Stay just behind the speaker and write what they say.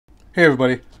Hey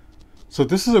everybody, so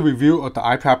this is a review of the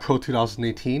iPad Pro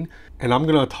 2018 and I'm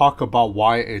going to talk about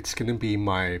why it's going to be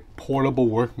my portable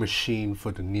work machine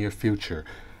for the near future.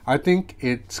 I think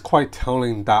it's quite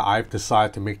telling that I've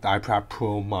decided to make the iPad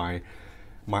Pro my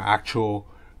actual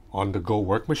on-the-go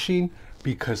work machine,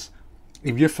 because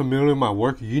if you're familiar with my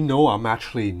work, you know I'm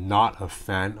actually not a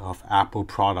fan of Apple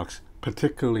products,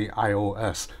 particularly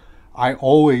iOS. I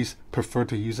always prefer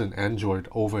to use an Android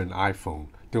over an iPhone.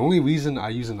 The only reason I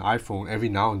use an iPhone every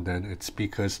now and then it's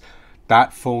because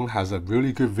that phone has a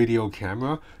really good video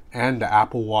camera and the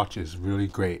Apple Watch is really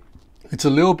great. It's a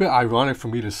little bit ironic for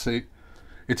me to say.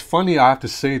 It's funny I have to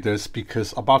say this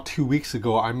because about 2 weeks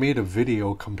ago I made a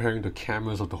video comparing the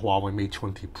cameras of the Huawei Mate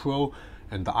 20 Pro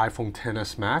and the iPhone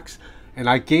XS Max, and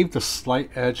I gave the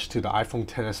slight edge to the iPhone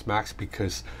XS Max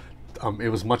because it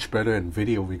was much better in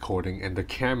video recording and the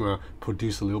camera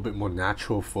produced a little bit more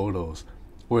natural photos,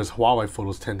 whereas Huawei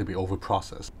photos tend to be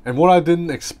over-processed. And what I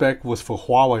didn't expect was for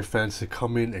Huawei fans to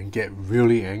come in and get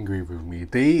really angry with me.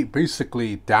 They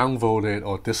basically downvoted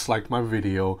or disliked my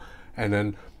video and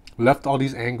then left all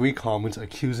these angry comments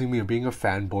accusing me of being a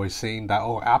fanboy, saying that,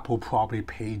 oh, Apple probably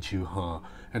paid you, huh?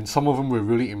 And some of them were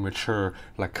really immature,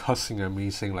 like cussing at me,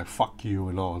 saying like, fuck you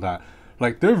and all that.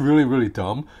 Like, they're really, really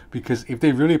dumb, because if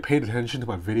they really paid attention to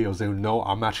my videos, they would know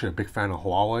I'm actually a big fan of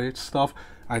Huawei stuff.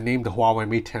 I named the Huawei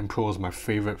Mate 10 Pro as my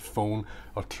favorite phone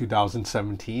of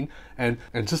 2017. And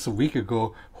just a week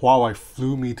ago, Huawei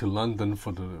flew me to London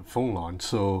for the phone launch.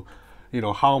 So, you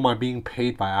know, how am I being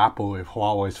paid by Apple if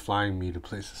Huawei is flying me to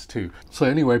places too? So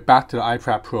anyway, back to the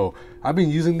iPad Pro. I've been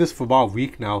using this for about a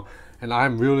week now, and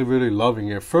I'm really, really loving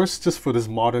it. First, just for this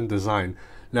modern design.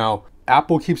 Now,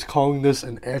 Apple keeps calling this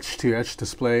an edge-to-edge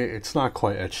display. It's not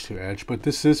quite edge-to-edge, but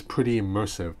this is pretty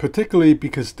immersive, particularly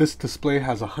because this display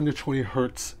has a 120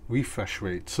 Hz refresh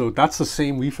rate. So that's the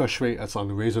same refresh rate as on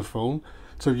the Razer phone.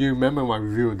 So if you remember my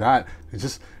review of that, it's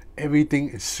just everything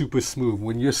is super smooth.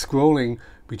 When you're scrolling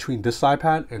between this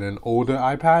iPad and an older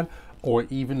iPad, or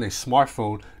even a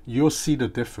smartphone, you'll see the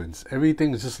difference.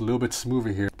 Everything is just a little bit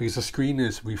smoother here because the screen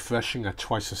is refreshing at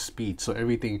twice the speed. So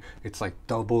everything, it's like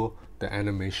double the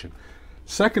animation.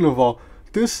 Second of all,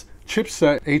 this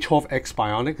chipset A12X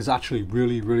Bionic is actually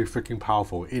really, really freaking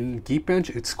powerful. In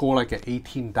Geekbench, it scored like an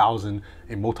 18,000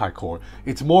 in multi-core.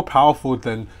 It's more powerful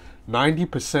than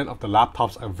 90% of the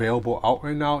laptops available out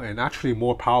right now, and actually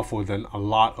more powerful than a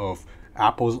lot of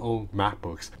Apple's own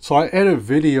MacBooks. So I edit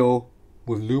video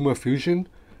with LumaFusion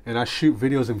and I shoot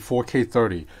videos in 4K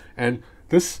 30, and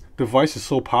this device is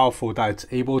so powerful that it's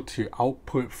able to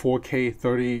output 4K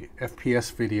 30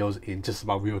 FPS videos in just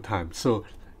about real time. So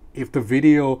if the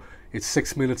video is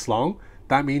 6 minutes long,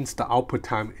 that means the output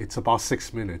time it's about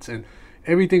 6 minutes, and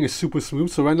everything is super smooth.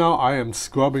 So right now I am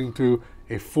scrubbing through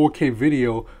a 4K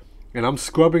video, and I'm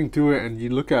scrubbing through it, and you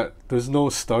look at, there's no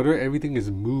stutter, everything is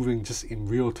moving just in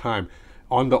real time.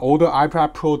 On the older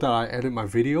iPad Pro that I edit my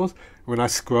videos, when I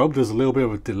scrub, there's a little bit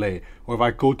of a delay. Or if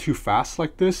I go too fast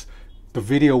like this, the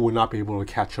video will not be able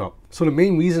to catch up. So the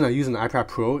main reason I use an iPad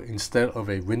Pro instead of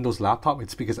a Windows laptop,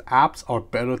 it's because apps are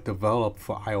better developed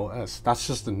for iOS. That's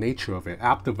just the nature of it.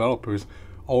 App developers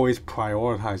always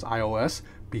prioritize iOS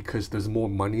because there's more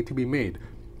money to be made.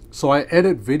 So I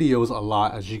edit videos a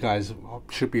lot, as you guys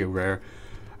should be aware,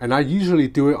 and I usually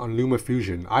do it on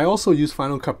LumaFusion. I also use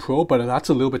Final Cut Pro, but that's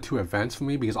a little bit too advanced for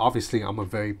me because obviously I'm a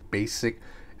very basic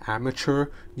amateur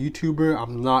YouTuber.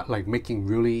 I'm not like making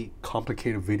really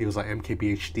complicated videos like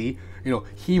MKBHD. You know,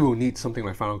 he will need something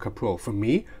like Final Cut Pro. For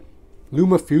me,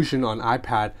 LumaFusion on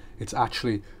iPad, it's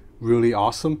actually really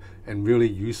awesome and really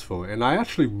useful. And I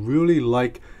actually really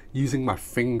like using my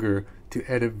finger to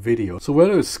edit video. So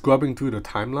whether it's scrubbing through the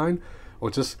timeline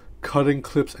or just cutting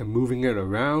clips and moving it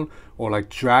around, or like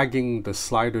dragging the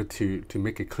slider to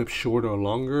make a clip shorter or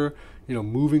longer, you know,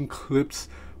 moving clips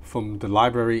from the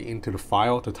library into the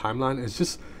file, the timeline,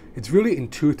 it's really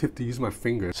intuitive to use my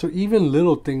finger. So even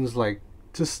little things like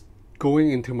just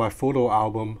going into my photo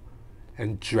album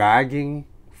and dragging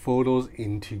photos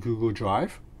into Google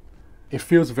Drive, it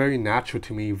feels very natural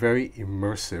to me, very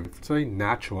immersive. It's very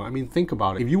natural. I mean, think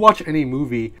about it. If you watch any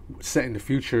movie set in the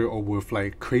future or with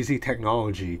like crazy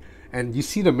technology, and you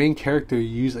see the main character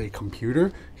use a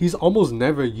computer, he's almost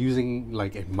never using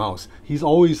like a mouse. He's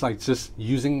always like just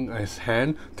using his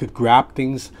hand to grab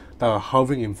things that are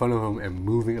hovering in front of him and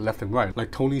moving it left and right.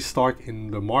 Like Tony Stark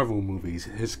in the Marvel movies,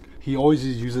 he always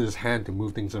uses his hand to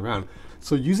move things around.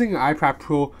 So using an iPad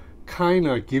Pro kind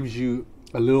of gives you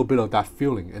a little bit of that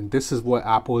feeling, and this is what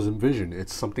Apple has envisioned.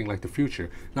 It's something like the future.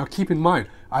 Now keep in mind,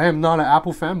 I am not an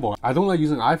Apple fanboy. I don't like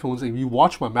using iPhones. If you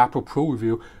watch my MacBook Pro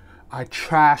review, I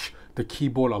trash the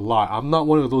keyboard a lot. I'm not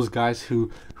one of those guys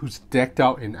who's decked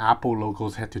out in Apple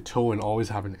logos head to toe and always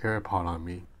have an AirPod on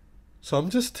me. So I'm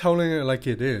just telling it like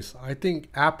it is. I think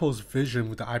Apple's vision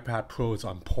with the iPad Pro is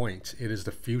on point. It is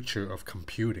the future of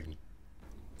computing.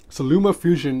 So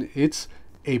LumaFusion, it's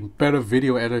a better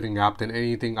video editing app than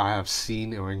anything I have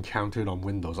seen or encountered on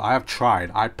Windows. I have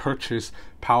tried. I purchased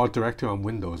Power Director on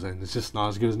Windows and it's just not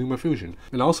as good as LumaFusion.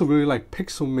 And I also really like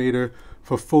Pixelmator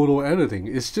for photo editing.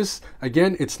 It's just,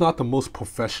 again, it's not the most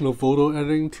professional photo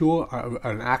editing tool.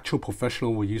 An actual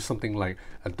professional will use something like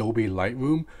Adobe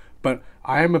Lightroom, but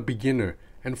I am a beginner.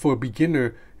 And for a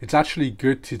beginner, it's actually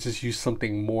good to just use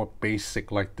something more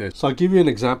basic like this. So I'll give you an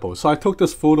example. So I took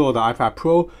this photo of the iPad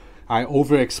Pro. I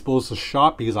overexposed the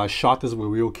shot because I shot this with a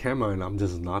real camera and I'm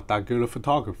just not that good a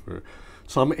photographer.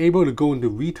 So I'm able to go into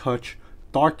retouch,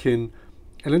 darken,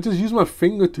 and then just use my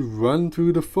finger to run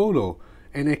through the photo.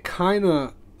 And it kind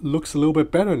of looks a little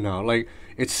bit better now. Like,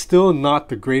 it's still not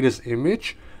the greatest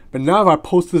image, but now if I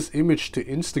post this image to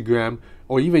Instagram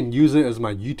or even use it as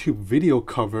my YouTube video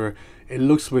cover, it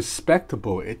looks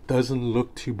respectable. It doesn't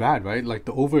look too bad, right? Like,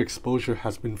 the overexposure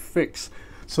has been fixed.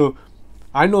 So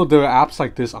I know there are apps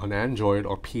like this on Android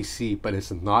or PC, but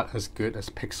it's not as good as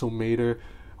Pixelmator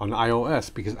on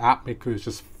iOS because app makers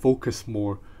just focus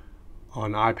more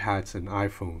on iPads and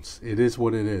iPhones. It is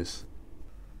what it is.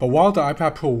 But while the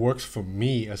iPad Pro works for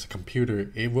me as a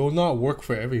computer, it will not work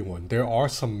for everyone. There are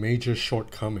some major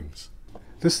shortcomings.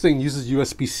 This thing uses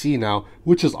USB-C now,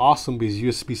 which is awesome because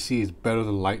USB-C is better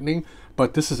than Lightning,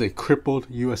 but this is a crippled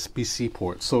USB-C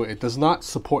port, so it does not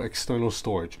support external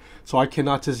storage. So I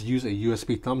cannot just use a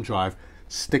USB thumb drive,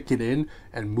 stick it in,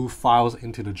 and move files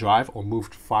into the drive or move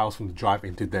files from the drive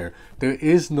into there. There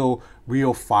is no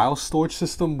real file storage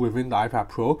system within the iPad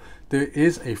Pro. There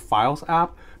is a Files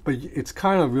app, but it's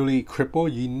kind of really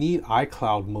crippled. You need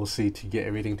iCloud mostly to get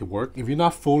everything to work. If you're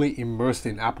not fully immersed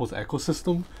in Apple's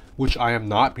ecosystem, which I am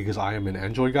not because I am an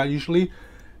Android guy usually,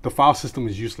 the file system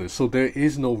is useless. So there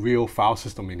is no real file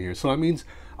system in here. So that means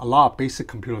a lot of basic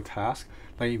computer tasks.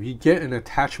 Like if you get an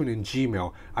attachment in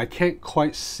Gmail, I can't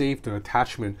quite save the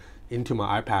attachment into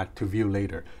my iPad to view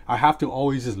later. I have to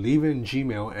always just leave it in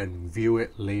Gmail and view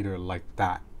it later like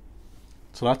that.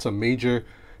 So that's a major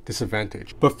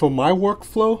disadvantage. But for my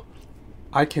workflow,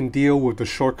 I can deal with the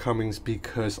shortcomings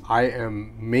because I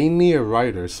am mainly a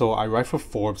writer. So I write for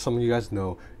Forbes, some of you guys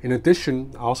know. In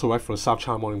addition, I also write for the South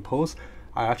China Morning Post.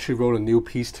 I actually wrote a new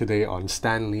piece today on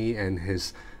Stan Lee and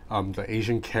his the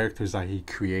Asian characters that he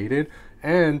created.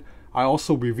 And I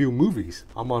also review movies.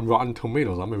 I'm on Rotten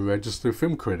Tomatoes. I'm a registered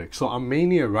film critic. So I'm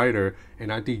mainly a writer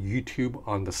and I do YouTube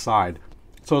on the side.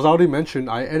 So as I already mentioned,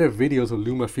 I edit videos with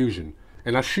LumaFusion.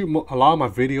 And I shoot a lot of my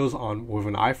videos with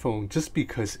an iPhone just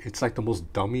because it's like the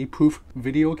most dummy-proof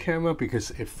video camera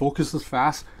because it focuses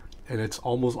fast and it's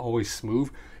almost always smooth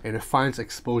and it finds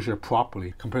exposure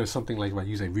properly compared to something like if I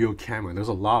use a real camera. There's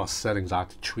a lot of settings I have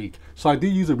to tweak. So I do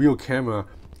use a real camera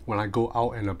when I go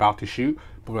out and about to shoot,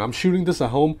 but when I'm shooting this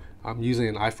at home, I'm using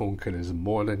an iPhone because it's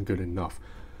more than good enough.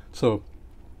 So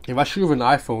if I shoot with an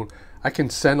iPhone, I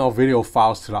can send all video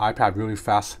files to the iPad really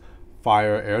fast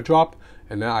via AirDrop,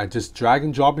 and then I just drag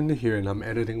and drop into here and I'm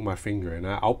editing with my finger and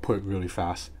I output really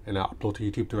fast and I upload to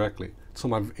YouTube directly.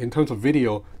 So in terms of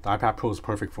video, the iPad Pro is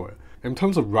perfect for it. In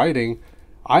terms of writing,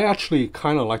 I actually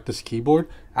kind of like this keyboard.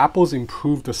 Apple's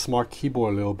improved the smart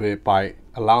keyboard a little bit by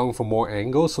allowing for more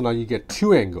angles, so now you get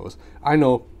 2 angles. I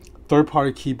know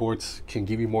third-party keyboards can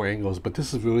give you more angles, but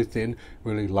this is really thin,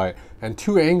 really light. And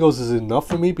 2 angles is enough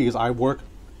for me because I work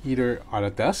either at a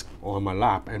desk or on my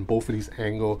lap, and both of these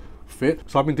angles fit.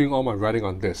 So I've been doing all my writing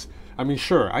on this. I mean,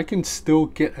 sure, I can still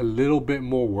get a little bit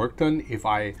more work done if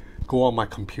I go on my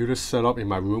computer setup in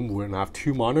my room when I have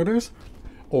 2 monitors,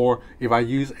 or if I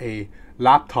use a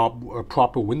laptop, a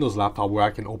proper Windows laptop where I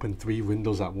can open 3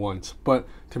 windows at once. But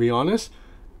to be honest,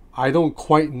 I don't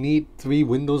quite need 3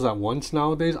 windows at once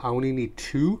nowadays. I only need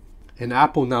 2, and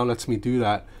Apple now lets me do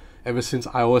that ever since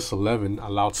iOS 11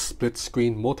 allowed split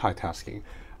screen multitasking.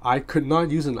 I could not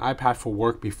use an iPad for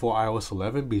work before iOS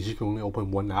 11 because you can only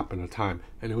open 1 app at a time,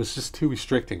 and it was just too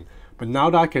restricting. But now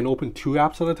that I can open 2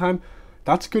 apps at a time,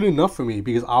 that's good enough for me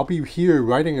because I'll be here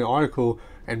writing an article,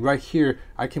 and right here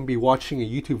I can be watching a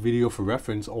YouTube video for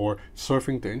reference or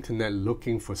surfing the internet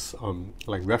looking for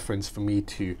like reference for me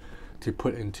to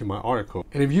put into my article.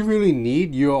 And if you really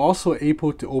need, you're also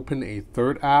able to open a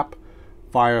 3rd app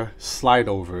via slide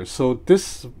over. So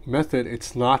this method,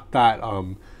 it's not that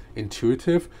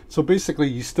intuitive. So basically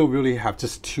you still really have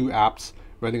just 2 apps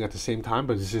running at the same time,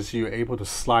 but it's just you're able to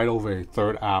slide over a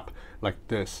 3rd app like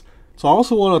this. So I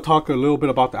also want to talk a little bit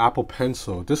about the Apple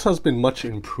Pencil. This has been much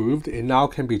improved. It now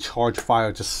can be charged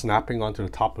via just snapping onto the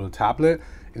top of the tablet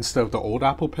instead of the old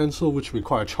Apple Pencil, which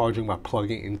required charging by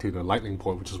plugging into the lightning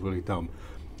port, which is really dumb.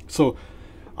 So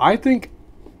I think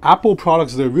Apple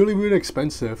products, they're really, really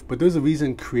expensive, but there's a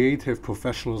reason creative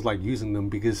professionals like using them,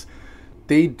 because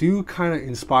they do kind of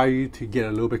inspire you to get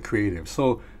a little bit creative.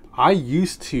 So I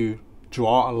used to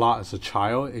draw a lot as a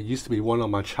child. It used to be one of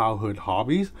my childhood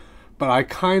hobbies, but I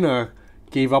kind of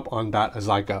gave up on that as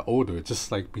I got older,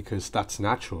 just like because that's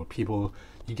natural. People,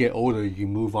 you get older, you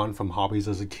move on from hobbies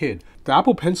as a kid. The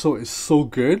Apple Pencil is so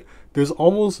good. There's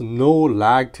almost no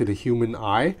lag to the human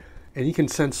eye, and you can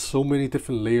sense so many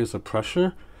different layers of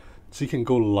pressure. So you can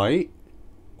go light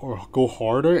or go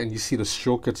harder, and you see the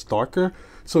stroke gets darker.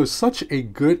 So it's such a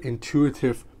good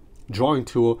intuitive drawing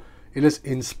tool. It has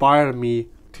inspired me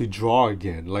to draw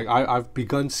again. Like I've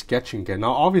begun sketching again.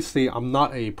 Now obviously I'm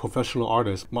not a professional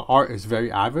artist. My art is very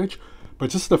average, but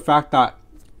just the fact that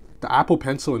the Apple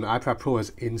Pencil and the iPad Pro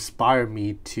has inspired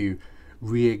me to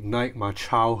reignite my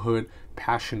childhood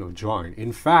passion of drawing.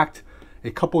 In fact,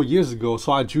 a couple years ago,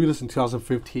 so I drew this in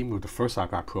 2015 with the first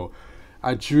iPad Pro.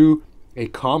 I drew a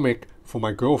comic for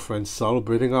my girlfriend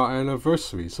celebrating our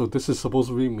anniversary. So this is supposed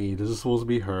to be me, this is supposed to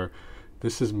be her,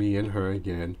 this is me and her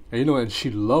again. And and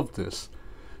she loved this.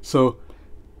 So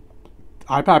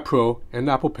iPad Pro and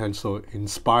Apple Pencil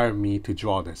inspired me to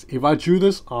draw this. If I drew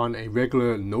this on a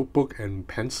regular notebook and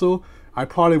pencil, I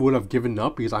probably would have given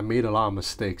up because I made a lot of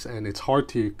mistakes, and it's hard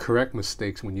to correct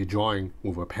mistakes when you're drawing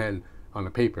with a pen on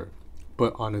a paper.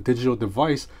 But on a digital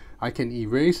device, I can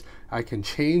erase, I can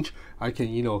change, I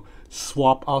can,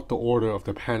 swap out the order of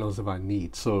the panels if I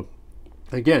need. So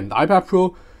again, the iPad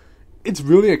Pro, it's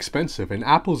really expensive, and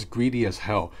Apple's greedy as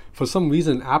hell. For some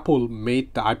reason, Apple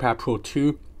made the iPad Pro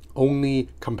 2 only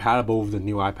compatible with the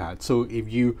new iPad. So if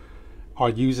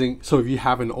you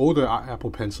have an older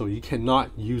Apple Pencil, you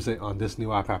cannot use it on this new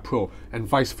iPad Pro, and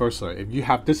vice versa. If you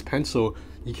have this pencil,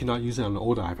 you cannot use it on the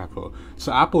older iPad Pro.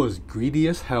 So Apple is greedy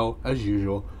as hell, as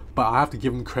usual, but I have to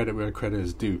give them credit where credit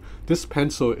is due. This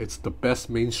pencil, it's the best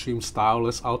mainstream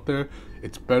stylus out there.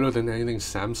 It's better than anything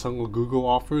Samsung or Google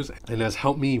offers, and has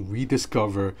helped me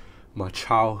rediscover my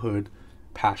childhood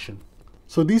passion.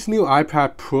 So these new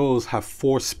iPad Pros have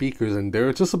 4 speakers, and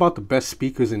they're just about the best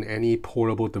speakers in any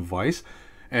portable device.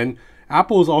 And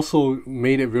Apple's also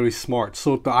made it really smart.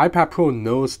 So the iPad Pro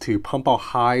knows to pump out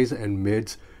highs and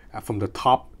mids from the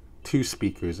top 2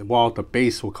 speakers, while the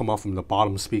bass will come out from the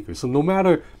bottom speaker. So no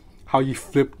matter how you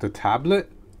flip the tablet,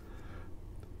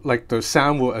 like the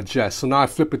sound will adjust. So now I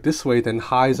flip it this way, then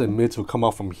highs and mids will come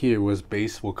out from here, whereas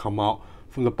bass will come out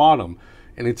from the bottom.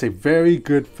 And it's a very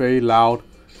good, very loud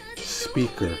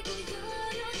speaker.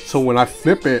 So when I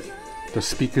flip it, the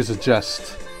speakers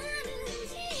adjust.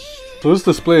 So this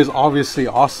display is obviously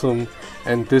awesome,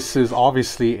 and this is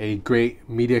obviously a great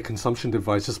media consumption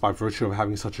device just by virtue of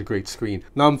having such a great screen.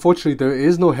 Now unfortunately, there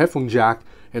is no headphone jack,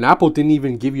 and Apple didn't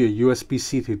even give you a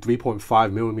USB-C to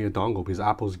 3.5mm dongle because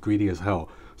Apple's greedy as hell.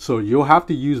 So you'll have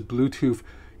to use Bluetooth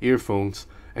earphones,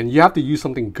 and you have to use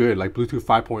something good like Bluetooth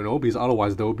 5.0, because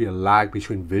otherwise there will be a lag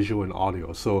between visual and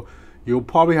audio. So you'll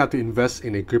probably have to invest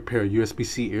in a good pair of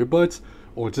USB-C earbuds,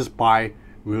 or just buy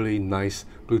really nice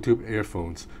Bluetooth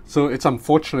earphones. So it's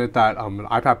unfortunate that an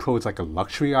iPad Pro is like a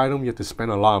luxury item. You have to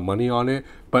spend a lot of money on it.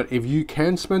 But if you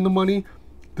can spend the money,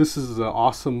 this is an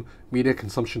awesome media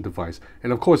consumption device.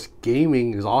 And of course,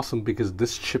 gaming is awesome because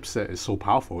this chipset is so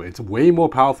powerful. It's way more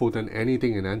powerful than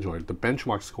anything in Android. The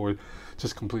benchmark score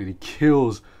just completely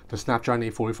kills the Snapdragon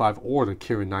 845 or the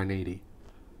Kirin 980.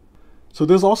 So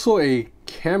there's also a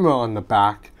camera on the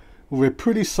back with a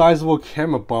pretty sizable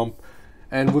camera bump.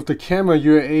 And with the camera,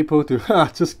 you're able to,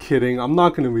 just kidding, I'm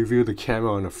not going to review the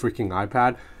camera on a freaking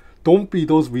iPad. Don't be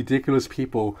those ridiculous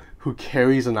people who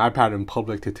carries an iPad in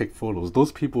public to take photos.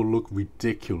 Those people look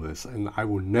ridiculous, and I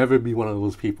will never be one of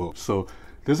those people. So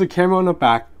there's a camera on the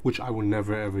back, which I will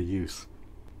never ever use.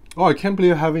 Oh, I can't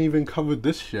believe I haven't even covered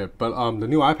this yet, but the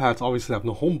new iPads obviously have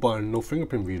no home button, no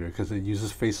fingerprint reader, because it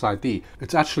uses Face ID.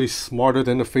 It's actually smarter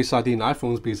than the Face ID in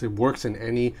iPhones because it works in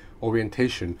any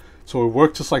orientation. So it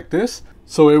works just like this.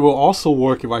 So it will also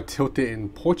work if I tilt it in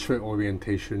portrait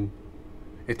orientation.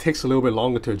 It takes a little bit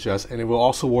longer to adjust, and it will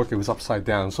also work if it's upside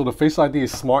down. So the Face ID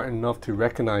is smart enough to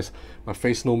recognize my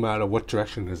face no matter what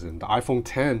direction it is in. The iPhone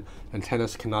 10 and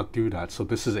 10s cannot do that. So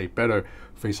this is a better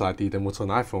Face ID than what's on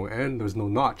iPhone, and there's no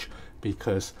notch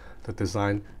because the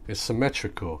design is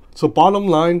symmetrical. So bottom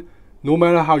line, no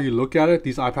matter how you look at it,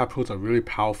 these iPad Pros are really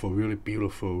powerful, really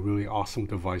beautiful, really awesome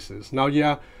devices. Now,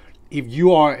 yeah, if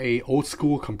you are a old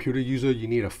school computer user, you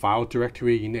need a file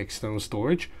directory, you need external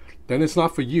storage. The then it's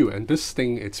not for you. And this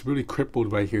thing, it's really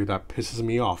crippled right here, that pisses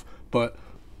me off. But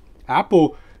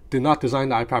Apple did not design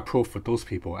the iPad Pro for those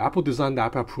people. Apple designed the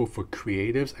iPad Pro for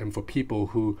creatives and for people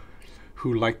who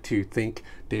like to think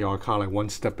they are kind of like one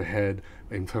step ahead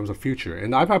in terms of future.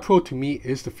 And the iPad Pro to me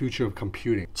is the future of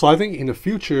computing. So I think in the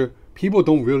future, people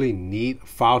don't really need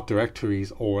file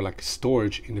directories or like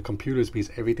storage in the computers, because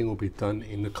everything will be done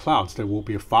in the clouds. There will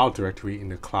be a file directory in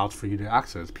the clouds for you to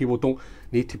access. People don't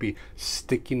need to be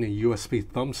sticking a USB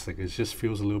thumbstick. It just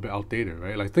feels a little bit outdated,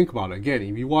 right? Like, think about it. Again,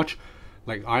 if you watch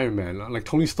like Iron Man, like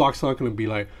Tony Stark's not going to be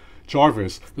like,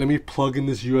 Jarvis, let me plug in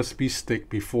this USB stick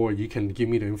before you can give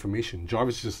me the information.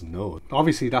 Jarvis just knows.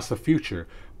 Obviously, that's the future,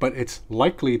 but it's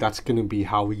likely that's going to be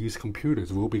how we use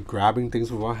computers. We'll be grabbing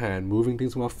things with our hand, moving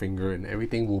things with our finger, and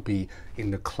everything will be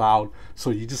in the cloud. So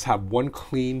you just have one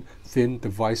clean, thin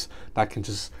device that can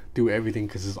just do everything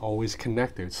because it's always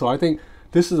connected. So I think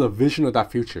this is a vision of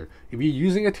that future. If you're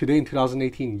using it today in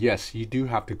 2018, yes, you do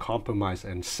have to compromise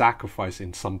and sacrifice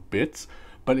in some bits.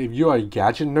 But if you're a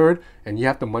gadget nerd and you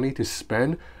have the money to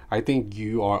spend, I think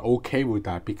you are okay with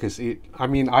that, because I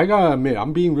mean, I gotta admit,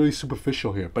 I'm being really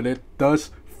superficial here, but it does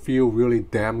feel really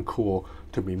damn cool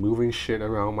to be moving shit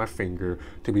around my finger,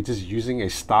 to be just using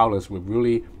a stylus with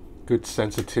really good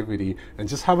sensitivity, and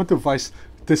just have a device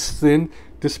this thin,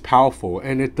 this powerful,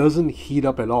 and it doesn't heat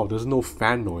up at all. There's no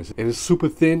fan noise. It is super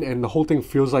thin, and the whole thing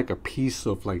feels like a piece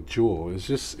of like jewel.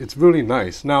 It's really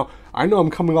nice. Now, I know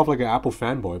I'm coming off like an Apple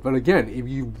fanboy, but again, if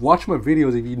you watch my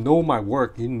videos, if you know my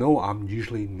work, you know I'm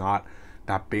usually not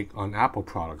that big on Apple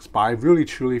products, but I really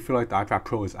truly feel like the iPad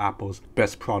Pro is Apple's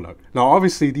best product. Now,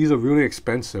 obviously, these are really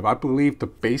expensive. I believe the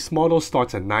base model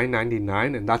starts at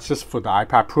 $999, and that's just for the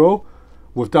iPad Pro,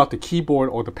 without the keyboard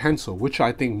or the pencil, which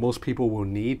I think most people will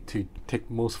need to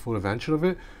take most full advantage of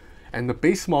it. And the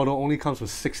base model only comes with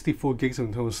 64 gigs of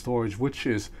internal storage, which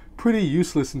is pretty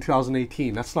useless in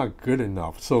 2018. That's not good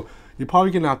enough. So you're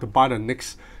probably gonna have to buy the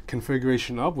next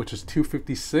configuration up, which is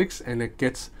 256, and it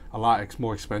gets a lot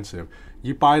more expensive.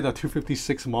 You buy the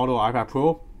 256 model iPad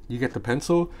Pro, you get the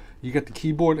pencil, you get the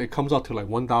keyboard, it comes out to like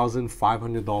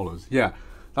 $1,500. Yeah,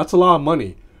 that's a lot of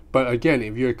money. But again,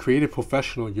 if you're a creative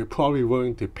professional, you're probably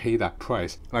willing to pay that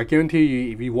price. I guarantee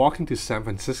you, if you walk into San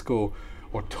Francisco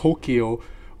or Tokyo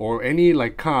or any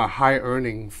like kind of high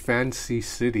earning fancy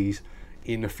cities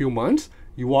in a few months,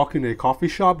 you walk into a coffee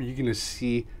shop, you're gonna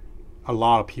see a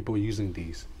lot of people using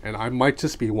these. And I might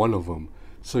just be one of them.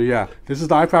 So yeah, this is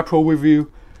the iPad Pro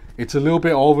review. It's a little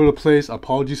bit all over the place.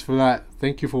 Apologies for that.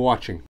 Thank you for watching.